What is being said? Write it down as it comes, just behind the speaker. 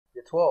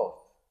Year 12,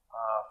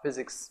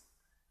 Physics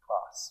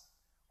class.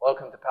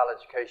 Welcome to PAL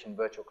Education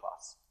virtual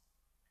class.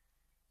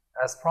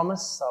 As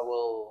promised, I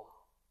will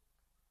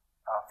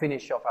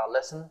finish off our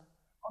lesson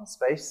on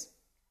space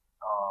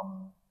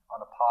on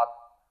a part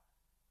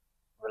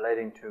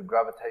relating to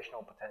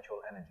gravitational potential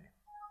energy.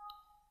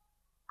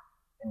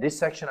 In this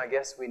section, I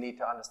guess we need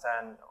to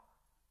understand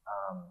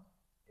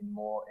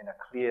in a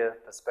clear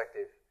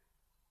perspective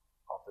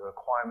of the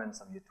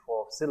requirements of Year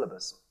 12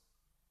 syllabus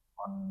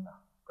on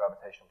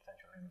gravitational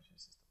potential energy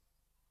system.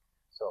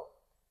 So,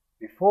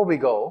 before we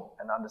go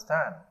and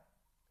understand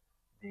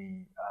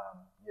the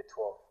Year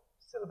 12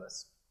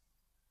 syllabus,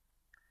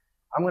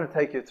 I'm going to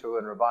take you through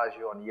and revise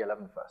you on Year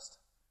 11 first,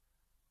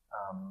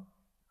 on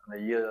the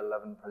Year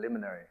 11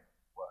 preliminary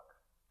work.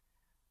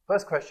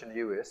 First question to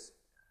you is,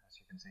 as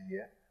you can see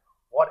here,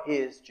 what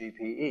is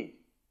GPE?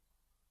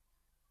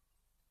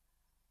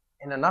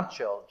 In a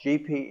nutshell,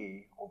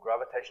 GPE, or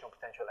gravitational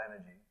potential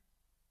energy,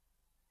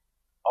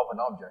 of an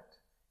object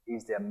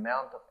is the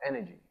amount of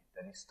energy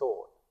that is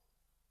stored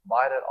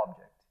by that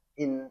object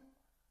in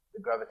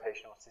the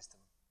gravitational system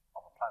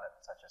of a planet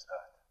such as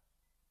Earth.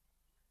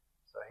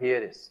 So here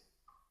it is.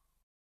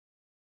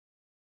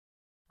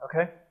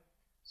 Okay?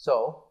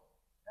 So,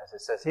 as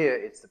it says here,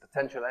 it's the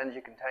potential energy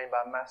contained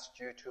by mass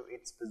due to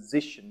its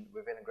position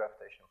within a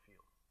gravitational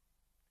field.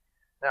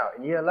 Now,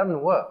 in Year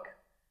 11 work,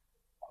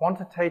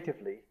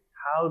 quantitatively,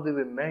 how do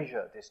we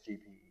measure this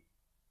GPE?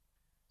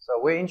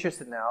 So we're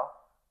interested now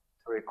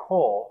to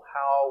recall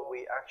how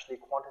we actually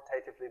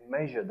quantitatively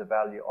measure the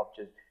value of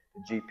the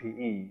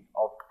GPE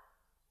of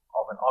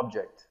an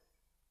object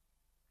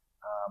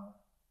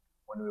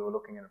when we were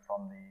looking at it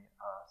from the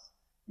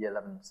Year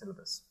 11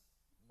 syllabus.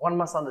 One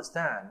must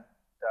understand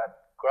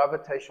that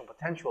gravitational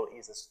potential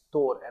is a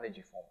stored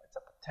energy form. It's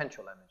a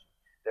potential energy.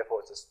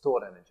 Therefore, it's a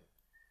stored energy.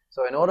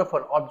 So in order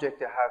for an object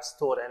to have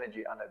stored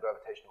energy under a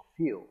gravitational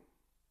field,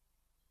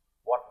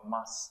 what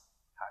must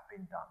have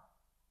been done?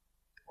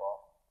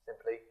 Well,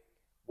 simply,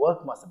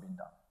 work must have been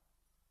done.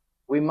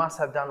 We must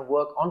have done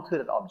work onto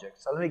that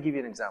object. So let me give you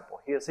an example.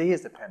 Here's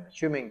the pen,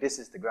 assuming this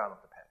is the ground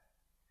of the pen.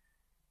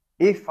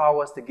 If I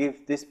was to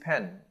give this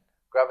pen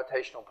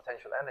gravitational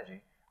potential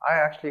energy, I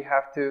actually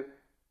have to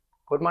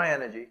put my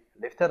energy,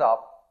 lift it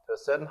up to a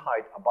certain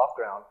height above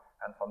ground,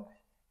 and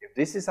if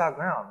this is our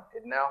ground,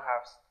 it now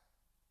has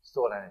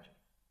stored energy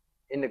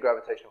in the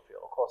gravitational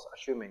field. Of course,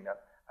 assuming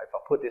that if I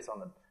put this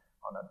on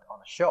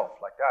a shelf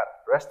like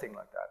that, resting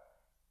like that,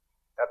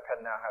 that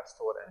pen now has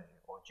stored energy,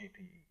 or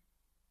GPE.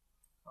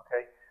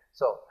 Okay,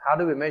 so how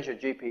do we measure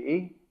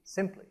GPE?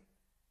 Simply,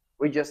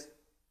 we just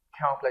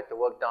calculate the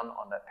work done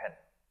on that pen.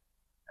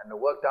 And the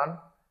work done,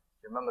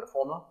 you remember the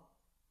formula?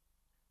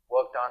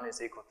 Work done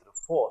is equal to the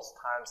force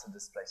times the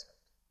displacement.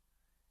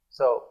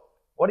 So,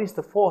 what is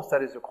the force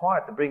that is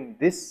required to bring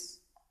this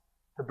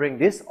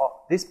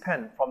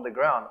pen from the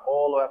ground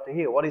all the way up to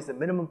here? What is the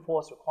minimum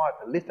force required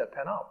to lift that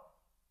pen up?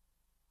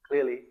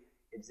 Clearly,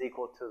 it's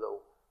equal to the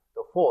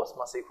force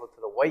must equal to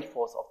the weight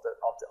force of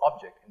the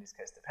object, in this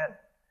case the pen.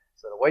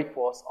 So the weight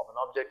force of an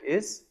object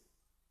is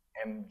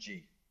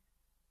mg.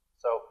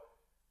 So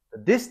the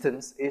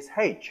distance is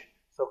h.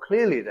 So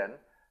clearly then,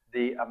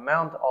 the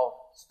amount of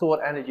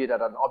stored energy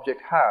that an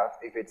object has,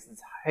 if it's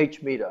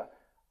h meter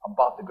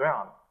above the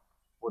ground,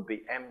 would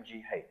be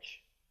mgh.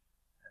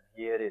 And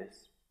here it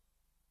is.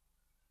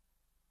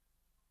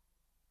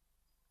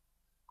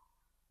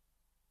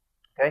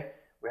 Okay,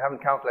 we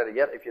haven't calculated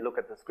yet. If you look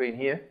at the screen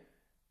here,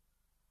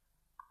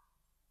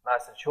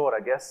 nice and short,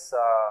 I guess.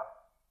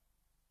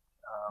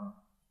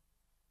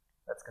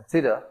 Let's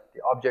consider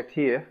the object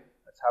here.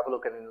 Let's have a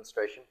look at an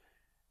illustration.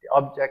 The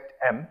object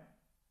M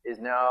is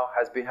now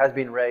has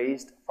been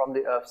raised from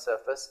the Earth's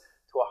surface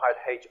to a height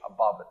h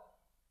above it.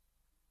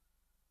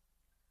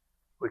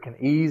 We can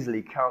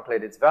easily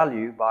calculate its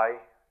value by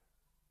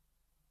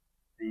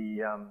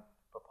the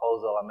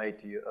proposal I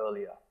made to you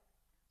earlier.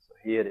 So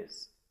here it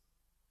is.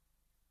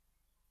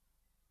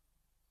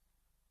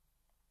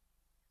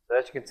 So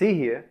as you can see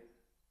here,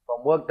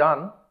 from work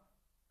done,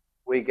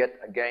 we get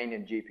a gain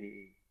in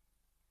GPE.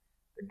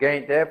 The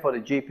gain, therefore, the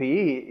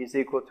GPE is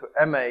equal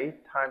to MA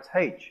times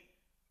H.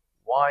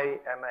 Why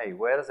MA?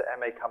 Where does the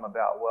MA come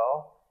about?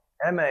 Well,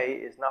 MA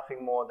is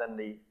nothing more than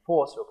the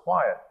force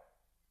required.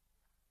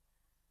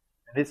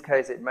 In this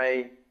case, it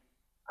may,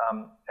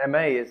 MA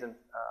is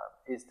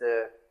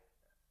the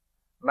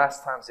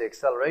mass times the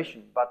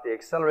acceleration, but the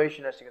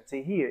acceleration, as you can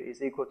see here,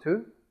 is equal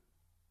to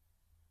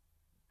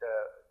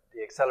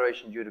the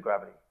acceleration due to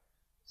gravity.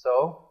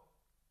 So,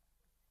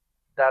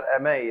 that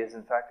MA is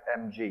in fact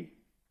mg,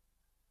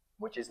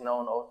 which is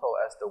known also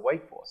as the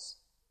weight force.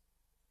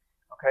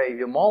 Okay, if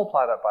you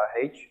multiply that by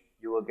h,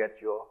 you will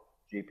get your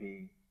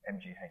GPE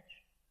mgh.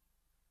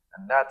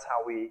 And that's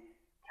how we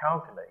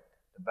calculate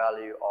the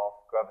value of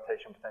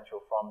gravitational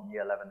potential from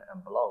Year 11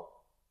 and below.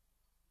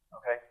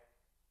 Okay?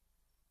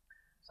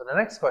 So the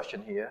next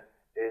question here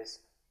is,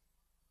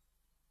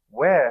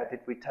 where did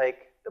we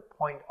take the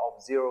point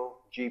of zero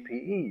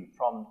GPE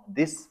from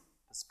this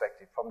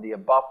perspective, from the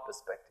above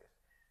perspective?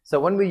 So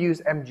when we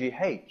use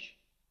mgh,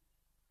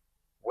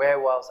 where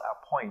was our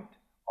point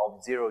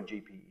of 0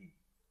 GPE?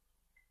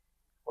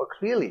 Well,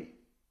 clearly,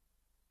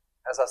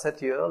 as I said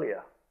to you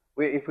earlier,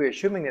 if we're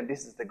assuming that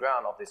this is the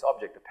ground of this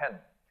object, the pen,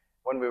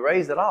 when we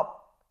raise it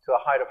up to a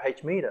height of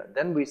h meter,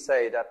 then we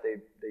say that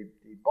the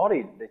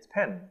body, this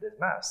pen, this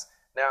mass,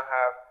 now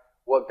have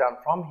work done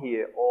from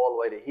here all the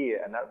way to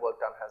here, and that work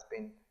done has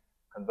been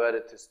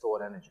converted to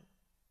stored energy.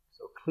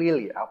 So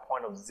clearly our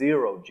point of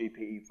 0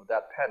 GPE for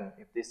that pen,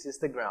 if this is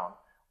the ground,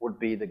 would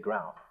be the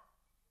ground.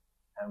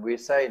 And we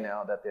say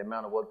now that the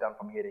amount of work done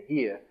from here to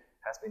here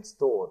has been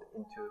stored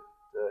into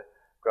the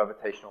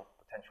gravitational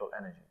potential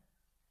energy.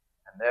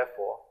 And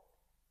therefore,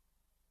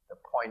 the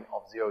point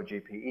of 0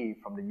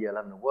 GPE from the year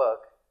 11 work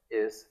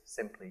is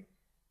simply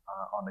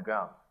on the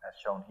ground, as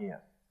shown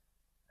here,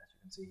 as you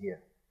can see here.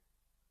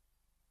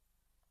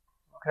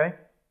 Okay?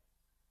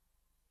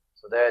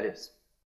 So there it is.